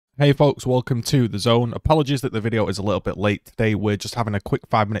Hey folks, welcome to The Zone. Apologies that the video is a little bit late today. We're just having a quick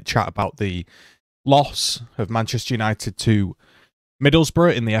 5-minute chat about the loss of Manchester United to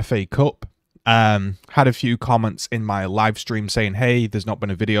Middlesbrough in the FA Cup. Had a few comments in my live stream saying, hey, there's not been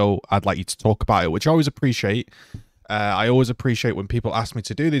a video, I'd like you to talk about it, which I always appreciate. I always appreciate when people ask me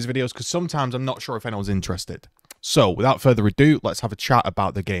to do these videos because sometimes I'm not sure if anyone's interested. So without further ado, let's have a chat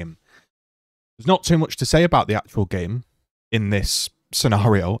about the game. There's not too much to say about the actual game in this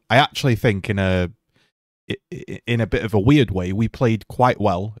scenario. I actually think in a bit of a weird way, we played quite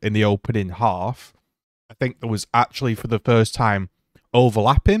well in the opening half. I think there was actually for the first time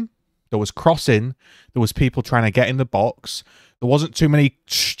overlapping, there was crossing, there was people trying to get in the box, there wasn't too many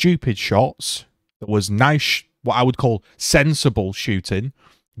stupid shots, there was nice, what I would call sensible shooting,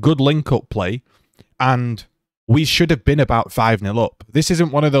 good link-up play, and we should have been about 5-0 up. This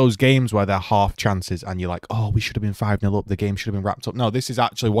isn't one of those games where they're half chances and you're like, oh, we should have been 5-0 up. The game should have been wrapped up. No, this is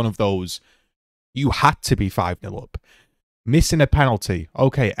actually one of those, you had to be 5-0 up. Missing a penalty.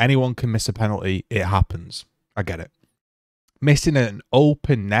 Okay, anyone can miss a penalty. It happens. I get it. Missing an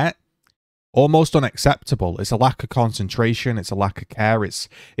open net, almost unacceptable. It's a lack of concentration. It's a lack of care. It's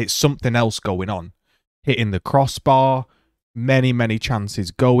something else going on. Hitting the crossbar, many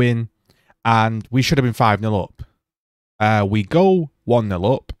chances going. And we should have been 5-0 up. We go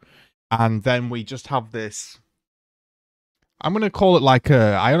 1-0 up, and then we just have this, I'm going to call it like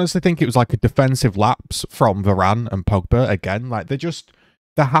I honestly think it was like a defensive lapse from Varane and Pogba again. Like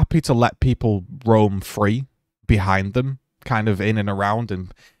they're happy to let people roam free behind them, kind of in and around.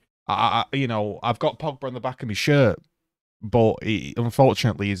 And, you know, I've got Pogba on the back of my shirt, but he,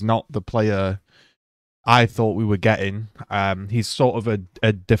 unfortunately, he's not the player I thought we were getting. He's sort of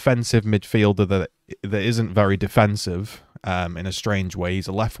a defensive midfielder that isn't very defensive in a strange way. He's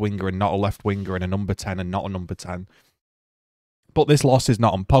a left winger and not a left winger, and a number 10 and not a number 10. But this loss is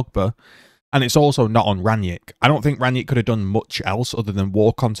not on Pogba, and it's also not on Ranić. I don't think Ranić could have done much else other than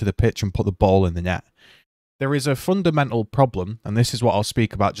walk onto the pitch and put the ball in the net. There is a fundamental problem, and this is what I'll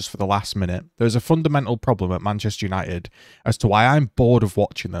speak about just for the last minute. There's a fundamental problem at Manchester United as to why I'm bored of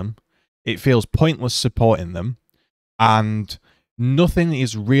watching them. It feels pointless supporting them, and nothing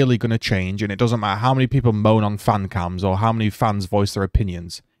is really going to change, and it doesn't matter how many people moan on fan cams or how many fans voice their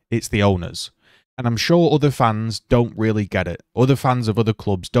opinions. It's the owners. And I'm sure other fans don't really get it. Other fans of other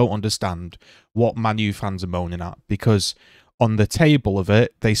clubs don't understand what Man U fans are moaning at, because on the table of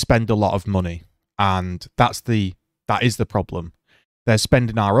it, they spend a lot of money, and that is the problem. They're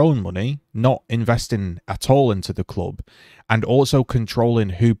spending our own money, not investing at all into the club, and also controlling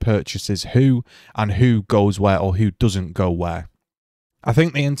who purchases who and who goes where or who doesn't go where. I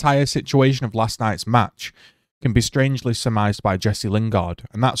think the entire situation of last night's match can be strangely surmised by Jesse Lingard,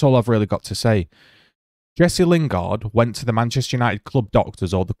 and that's all I've really got to say. Jesse Lingard went to the Manchester United club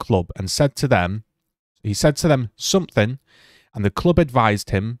doctors or the club and said to them something, and the club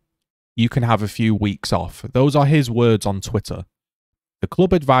advised him, you can have a few weeks off. Those are his words on Twitter. The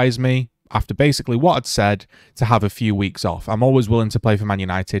club advised me, after basically what I'd said, to have a few weeks off. I'm always willing to play for Man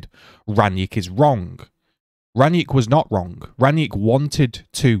United. Ranić is wrong. Ranić was not wrong. Ranić wanted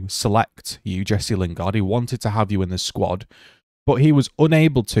to select you, Jesse Lingard. He wanted to have you in the squad, but he was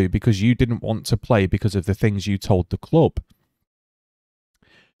unable to because you didn't want to play because of the things you told the club.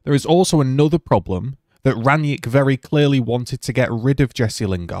 There is also another problem that Ranić very clearly wanted to get rid of Jesse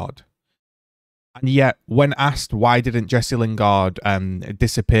Lingard. And yet, when asked why didn't Jesse Lingard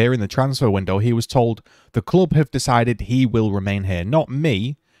disappear in the transfer window, he was told the club have decided he will remain here. Not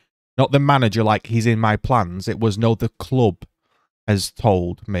me, not the manager like he's in my plans. It was no, the club has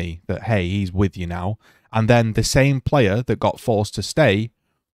told me that, hey, he's with you now. And then the same player that got forced to stay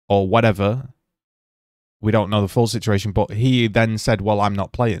or whatever, we don't know the full situation, but he then said, well, I'm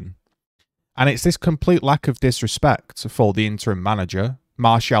not playing. And it's this complete lack of disrespect for the interim manager.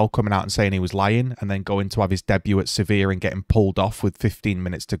 Martial coming out and saying he was lying and then going to have his debut at Sevilla and getting pulled off with 15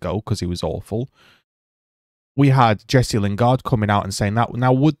 minutes to go because he was awful. We had Jesse Lingard coming out and saying that.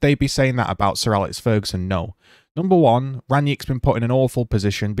 Now, would they be saying that about Sir Alex Ferguson? No. Number one, Ranić's been put in an awful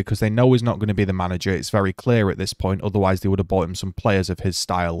position because they know he's not going to be the manager. It's very clear at this point. Otherwise, they would have bought him some players of his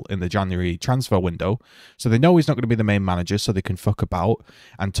style in the January transfer window. So they know he's not going to be the main manager, so they can fuck about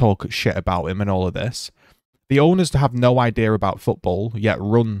and talk shit about him and all of this. The owners have no idea about football, yet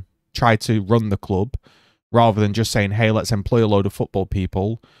try to run the club, rather than just saying, hey, let's employ a load of football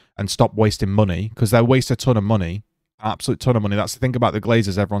people and stop wasting money, because they waste a ton of money, an absolute ton of money. That's the thing about the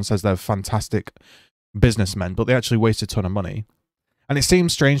Glazers. Everyone says they're fantastic businessmen, but they actually waste a ton of money. And it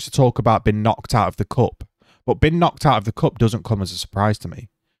seems strange to talk about being knocked out of the cup, but being knocked out of the cup doesn't come as a surprise to me.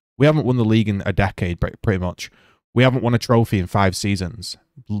 We haven't won the league in a decade, pretty much. We haven't won a trophy in 5 seasons.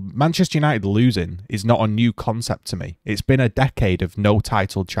 Manchester United losing is not a new concept to me. It's been a decade of no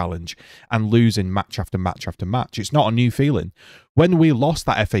title challenge and losing match after match after match. It's not a new feeling. When we lost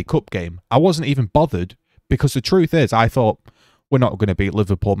that FA Cup game, I wasn't even bothered because the truth is I thought we're not going to beat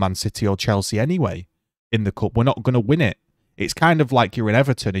Liverpool, Man City or Chelsea anyway in the Cup. We're not going to win it. It's kind of like you're in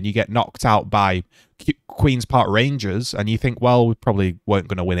Everton and you get knocked out by Queen's Park Rangers and you think, well, we probably weren't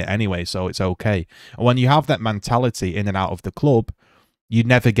going to win it anyway, so it's okay. And when you have that mentality in and out of the club, you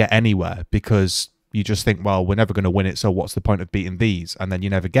never get anywhere because you just think, well, we're never going to win it, so what's the point of beating these? And then you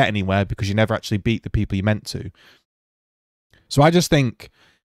never get anywhere because you never actually beat the people you meant to. So I just think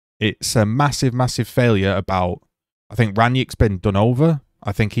it's a massive, massive failure about, I think Ranić's been done over.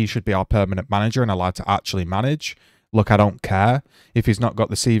 I think he should be our permanent manager and allowed to actually manage. Look, I don't care if he's not got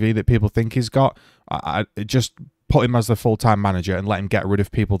the CV that people think he's got. I just put him as the full-time manager and let him get rid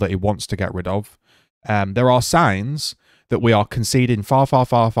of people that he wants to get rid of. There are signs that we are conceding far, far,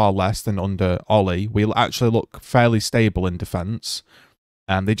 far, far less than under Ollie. We actually look fairly stable in defence.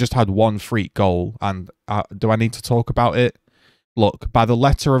 They just had one freak goal. And do I need to talk about it? Look, by the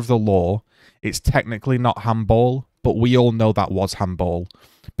letter of the law, it's technically not handball, but we all know that was handball.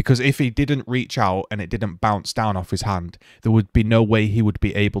 Because if he didn't reach out and it didn't bounce down off his hand, there would be no way he would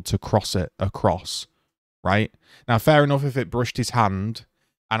be able to cross it across, right? Now, fair enough if it brushed his hand,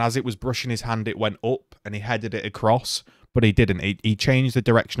 and as it was brushing his hand, it went up and he headed it across, but he didn't. He changed the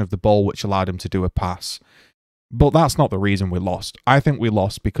direction of the ball, which allowed him to do a pass. But that's not the reason we lost. I think we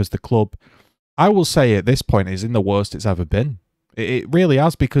lost because the club, I will say at this point, is in the worst it's ever been. It really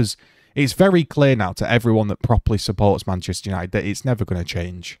has, because it's very clear now to everyone that properly supports Manchester United that it's never going to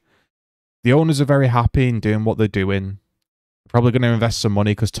change. The owners are very happy in doing what they're doing. They're probably going to invest some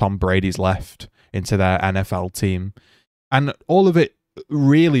money because Tom Brady's left into their NFL team. And all of it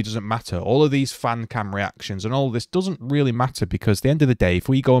really doesn't matter. All of these fan cam reactions and all of this doesn't really matter, because at the end of the day, if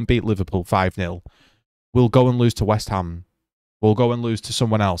we go and beat Liverpool 5-0, we'll go and lose to West Ham. We'll go and lose to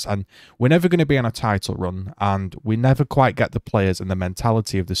someone else. And we're never going to be on a title run. And we never quite get the players and the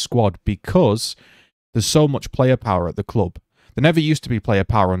mentality of the squad because there's so much player power at the club. There never used to be player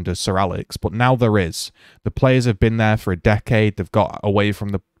power under Sir Alex, but now there is. The players have been there for a decade. They've got away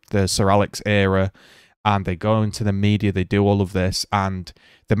from the Sir Alex era, and they go into the media. They do all of this, and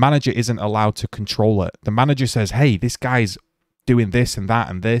the manager isn't allowed to control it. The manager says, hey, this guy's doing this and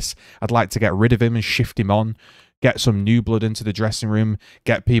that and this. I'd like to get rid of him and shift him on. Get some new blood into the dressing room,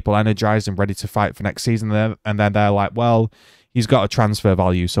 get people energized and ready to fight for next season. And then they're like, well, he's got a transfer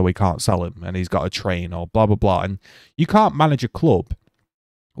value, so we can't sell him, and he's got to train, or blah, blah, blah. And you can't manage a club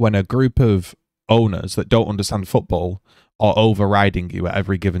when a group of owners that don't understand football are overriding you at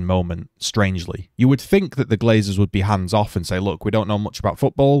every given moment, strangely. You would think that the Glazers would be hands-off and say, look, we don't know much about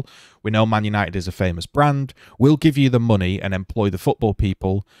football. We know Man United is a famous brand. We'll give you the money and employ the football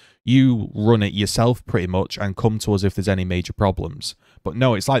people. You run it yourself pretty much and come to us if there's any major problems. But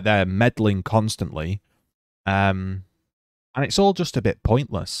no, it's like they're meddling constantly. And it's all just a bit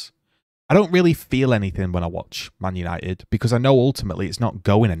pointless. I don't really feel anything when I watch Man United because I know ultimately it's not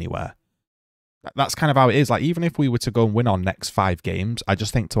going anywhere. That's kind of how it is. Like, even if we were to go and win our next 5 games, I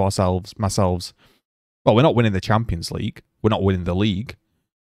just think to myself, well, we're not winning the Champions League. We're not winning the league.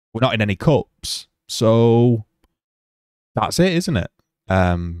 We're not in any cups. So that's it, isn't it?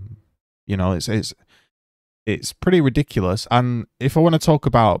 You know, it's pretty ridiculous. And if I want to talk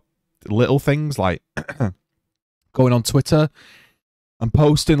about little things like going on Twitter and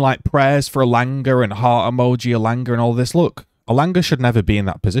posting like prayers for Alanga and heart emoji Alanga and all this, look, Alanga should never be in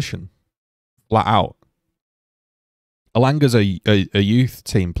that position. Flat out. Alanga's a youth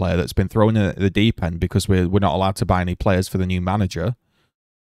team player that's been thrown in at the deep end because we're not allowed to buy any players for the new manager.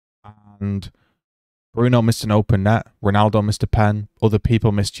 And Bruno missed an open net. Ronaldo missed a pen. Other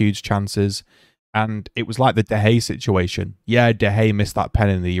people missed huge chances. And it was like the De Gea situation. Yeah, De Gea missed that pen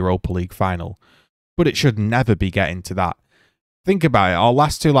in the Europa League final. But it should never be getting to that. Think about it. Our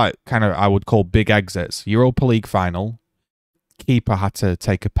last two, like, kind of, I would call big exits. Europa League final. Keeper had to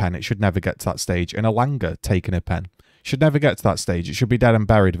take a pen. It should never get to that stage. And Alanga taking a pen. Should never get to that stage. It should be dead and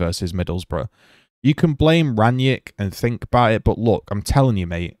buried versus Middlesbrough. You can blame Ranić and think about it, but look, I'm telling you,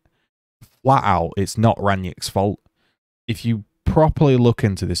 mate, flat out, it's not Ranić's fault. If you properly look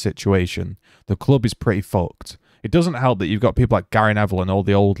into the situation, the club is pretty fucked. It doesn't help that you've got people like Gary Neville and all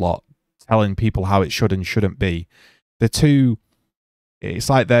the old lot telling people how it should and shouldn't be. The two, it's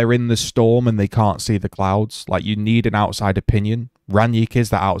like they're in the storm and they can't see the clouds. Like, you need an outside opinion. Ranić is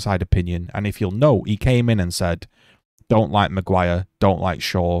that outside opinion. And if you'll know, he came in and said, don't like Maguire, don't like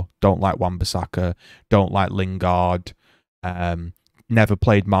Shaw, don't like Wan-Bissaka, don't like Lingard, never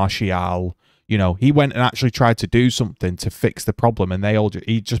played Martial. You know, he went and actually tried to do something to fix the problem, and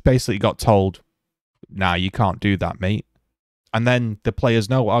he just basically got told, nah, you can't do that, mate. And then the players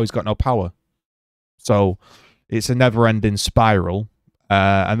know, oh, he's got no power. So it's a never-ending spiral.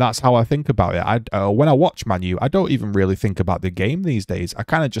 And that's how I think about it. When I watch Man U, I don't even really think about the game these days. I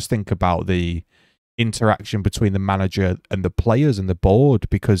kind of just think about the interaction between the manager and the players and the board,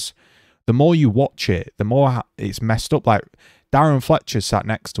 because the more you watch it, the more it's messed up. Like, Darren Fletcher sat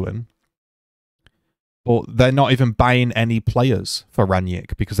next to him, but they're not even buying any players for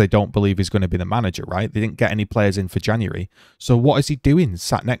Ranić because they don't believe he's going to be the manager, right? They didn't get any players in for January. So what is he doing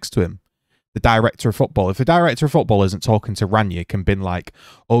sat next to him? The director of football. If the director of football isn't talking to Ranić and been like,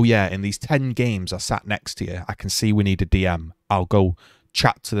 oh yeah, in these 10 games I sat next to you, I can see we need a DM. I'll go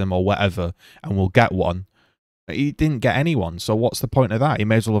chat to them or whatever, and we'll get one. He didn't get anyone, so what's the point of that? He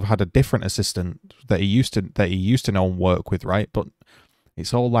may as well have had a different assistant that he used to know and work with, right? But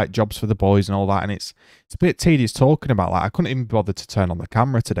it's all like jobs for the boys and all that, and it's a bit tedious talking about that. I couldn't even bother to turn on the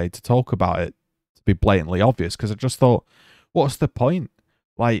camera today to talk about it, to be blatantly obvious, because I just thought, what's the point?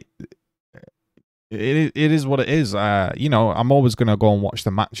 Like, it is what it is. You know, I'm always going to go and watch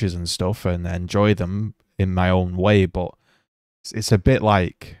the matches and stuff and enjoy them in my own way, but it's a bit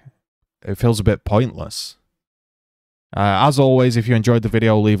like, it feels a bit pointless. As always, if you enjoyed the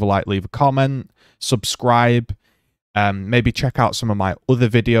video, leave a like, leave a comment, subscribe, maybe check out some of my other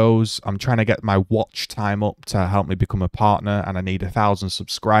videos. I'm trying to get my watch time up to help me become a partner, and I need 1,000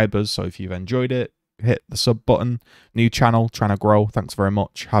 subscribers. So if you've enjoyed it, hit the sub button. New channel, trying to grow. Thanks very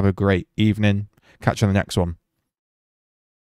much. Have a great evening. Catch you on the next one.